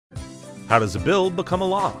How does a bill become a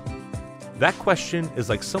law? That question is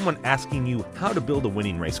like someone asking you how to build a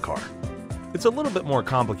winning race car. It's a little bit more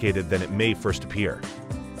complicated than it may first appear.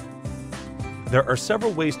 There are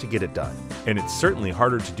several ways to get it done, and it's certainly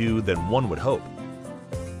harder to do than one would hope.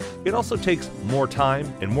 It also takes more time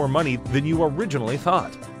and more money than you originally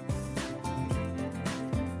thought.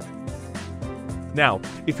 Now,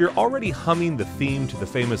 if you're already humming the theme to the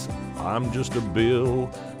famous "I'm just a bill"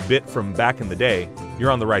 bit from back in the day, you're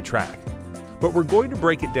on the right track. But we're going to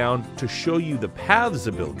break it down to show you the paths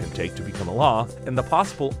a bill can take to become a law and the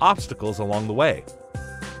possible obstacles along the way.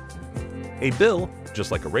 A bill,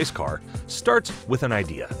 just like a race car, starts with an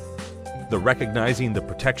idea. The Recognizing the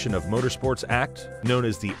Protection of Motorsports Act, known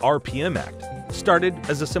as the RPM Act, started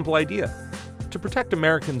as a simple idea: to protect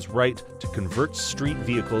Americans' right to convert street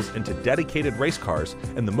vehicles into dedicated race cars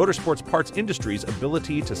and the motorsports parts industry's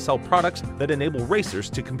ability to sell products that enable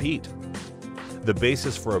racers to compete. The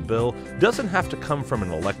basis for a bill doesn't have to come from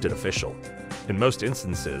an elected official. In most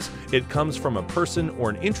instances, it comes from a person or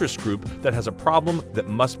an interest group that has a problem that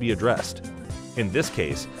must be addressed. In this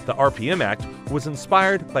case, the RPM Act was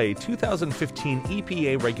inspired by a 2015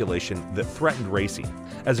 EPA regulation that threatened racing,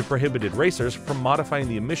 as it prohibited racers from modifying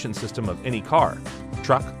the emission system of any car,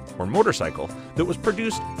 truck, or motorcycle that was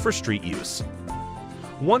produced for street use.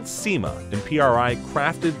 Once SEMA and PRI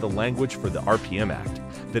crafted the language for the RPM Act,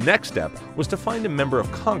 the next step was to find a member of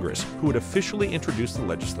Congress who would officially introduce the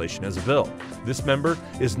legislation as a bill. This member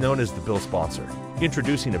is known as the bill sponsor.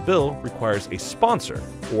 Introducing a bill requires a sponsor,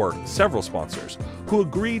 or several sponsors, who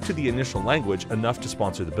agree to the initial language enough to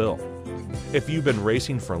sponsor the bill. If you've been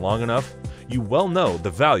racing for long enough, you well know the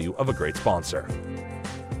value of a great sponsor.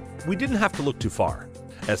 We didn't have to look too far,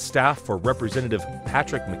 as staff for Representative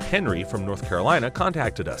Patrick McHenry from North Carolina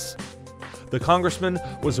contacted us. The congressman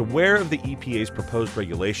was aware of the EPA's proposed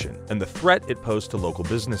regulation and the threat it posed to local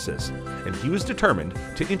businesses, and he was determined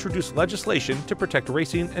to introduce legislation to protect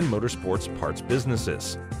racing and motorsports parts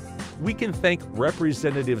businesses. We can thank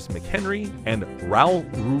Representatives McHenry and Raul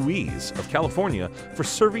Ruiz of California for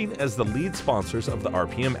serving as the lead sponsors of the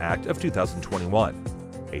RPM Act of 2021,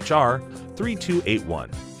 H.R. 3281,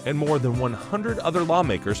 and more than 100 other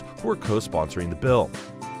lawmakers who are co-sponsoring the bill.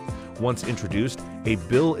 Once introduced, a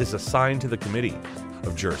bill is assigned to the Committee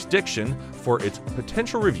of Jurisdiction for its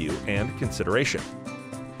potential review and consideration.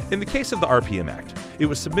 In the case of the RPM Act, it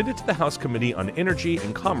was submitted to the House Committee on Energy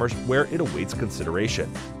and Commerce, where it awaits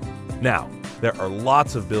consideration. Now, there are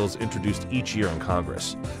lots of bills introduced each year in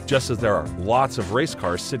Congress, just as there are lots of race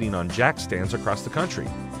cars sitting on jack stands across the country.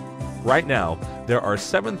 Right now, there are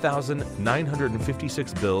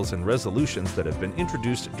 7,956 bills and resolutions that have been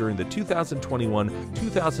introduced during the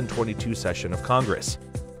 2021-2022 session of Congress,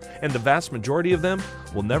 and the vast majority of them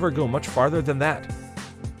will never go much farther than that.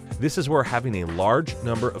 This is where having a large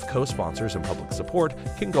number of co-sponsors and public support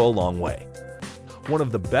can go a long way. One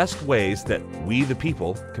of the best ways that we, the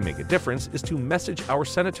people, can make a difference is to message our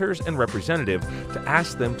senators and representatives to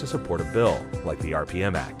ask them to support a bill like the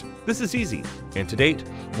RPM Act. This is easy, and to date,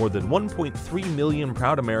 more than 1.3 million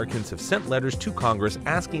proud Americans have sent letters to Congress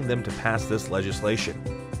asking them to pass this legislation.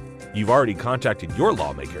 You've already contacted your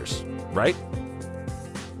lawmakers, right?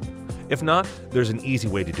 If not, there's an easy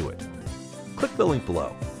way to do it. Click the link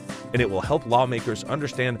below, and it will help lawmakers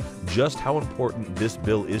understand just how important this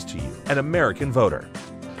bill is to you, an American voter.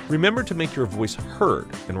 Remember to make your voice heard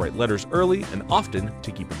and write letters early and often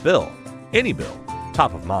to keep a bill, any bill,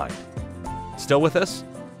 top of mind. Still with us?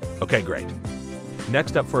 Okay, great.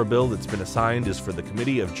 Next up for a bill that's been assigned is for the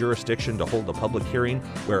Committee of Jurisdiction to hold a public hearing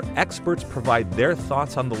where experts provide their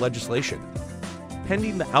thoughts on the legislation.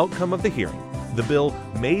 Pending the outcome of the hearing, the bill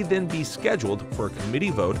may then be scheduled for a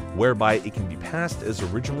committee vote whereby it can be passed as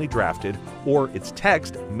originally drafted or its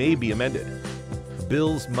text may be amended.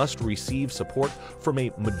 Bills must receive support from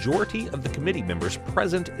a majority of the committee members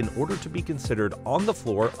present in order to be considered on the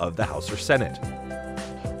floor of the House or Senate.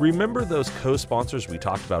 Remember those co-sponsors we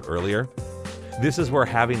talked about earlier? This is where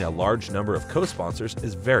having a large number of co-sponsors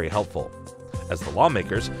is very helpful, as the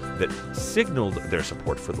lawmakers that signaled their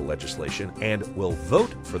support for the legislation and will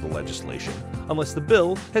vote for the legislation unless the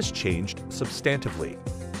bill has changed substantively.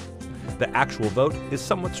 The actual vote is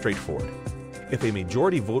somewhat straightforward. If a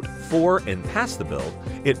majority vote for and pass the bill,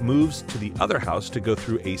 it moves to the other house to go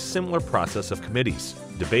through a similar process of committees,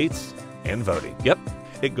 debates, and voting. Yep,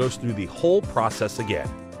 it goes through the whole process again.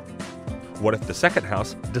 What if the second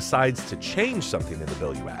house decides to change something in the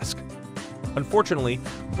bill, you ask? Unfortunately,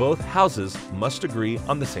 both houses must agree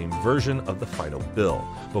on the same version of the final bill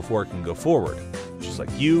before it can go forward, just like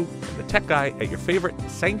you and the tech guy at your favorite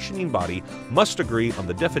sanctioning body must agree on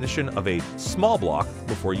the definition of a small block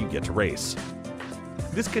before you get to race.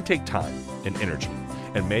 This can take time and energy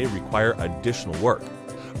and may require additional work,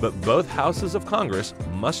 but both houses of Congress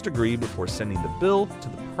must agree before sending the bill to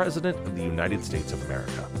the President of the United States of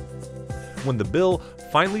America. When the bill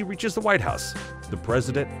finally reaches the White House, the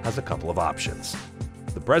President has a couple of options.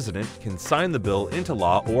 The President can sign the bill into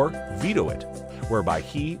law or veto it, whereby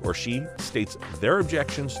he or she states their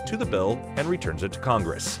objections to the bill and returns it to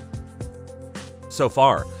Congress. So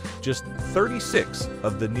far, just 36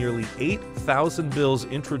 of the nearly 8,000 bills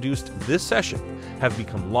introduced this session have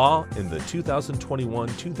become law in the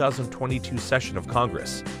 2021-2022 session of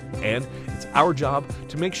Congress, and it's our job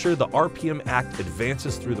to make sure the RPM Act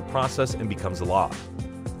advances through the process and becomes a law.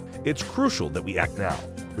 It's crucial that we act now,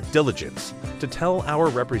 with diligence, to tell our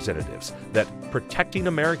representatives that protecting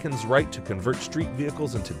Americans' right to convert street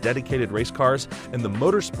vehicles into dedicated race cars and the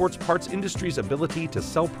motorsports parts industry's ability to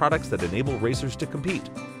sell products that enable racers to compete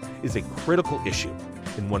is a critical issue,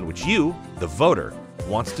 and one which you, the voter,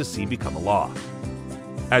 wants to see become a law.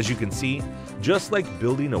 As you can see, just like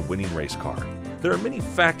building a winning race car, there are many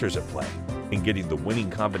factors at play, and getting the winning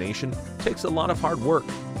combination takes a lot of hard work,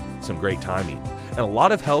 some great timing, and a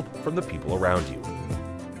lot of help from the people around you.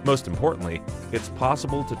 Most importantly, it's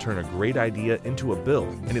possible to turn a great idea into a bill,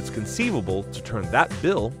 and it's conceivable to turn that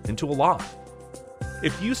bill into a law.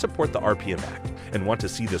 If you support the RPM Act and want to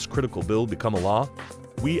see this critical bill become a law,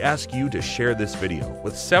 we ask you to share this video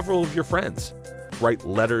with several of your friends, write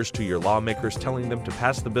letters to your lawmakers telling them to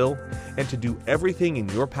pass the bill, and to do everything in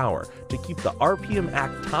your power to keep the RPM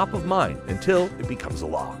Act top of mind until it becomes a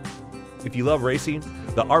law. If you love racing,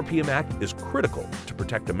 the RPM Act is critical to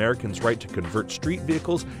protect Americans' right to convert street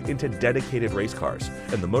vehicles into dedicated race cars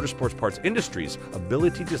and the motorsports parts industry's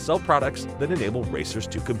ability to sell products that enable racers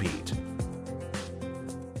to compete.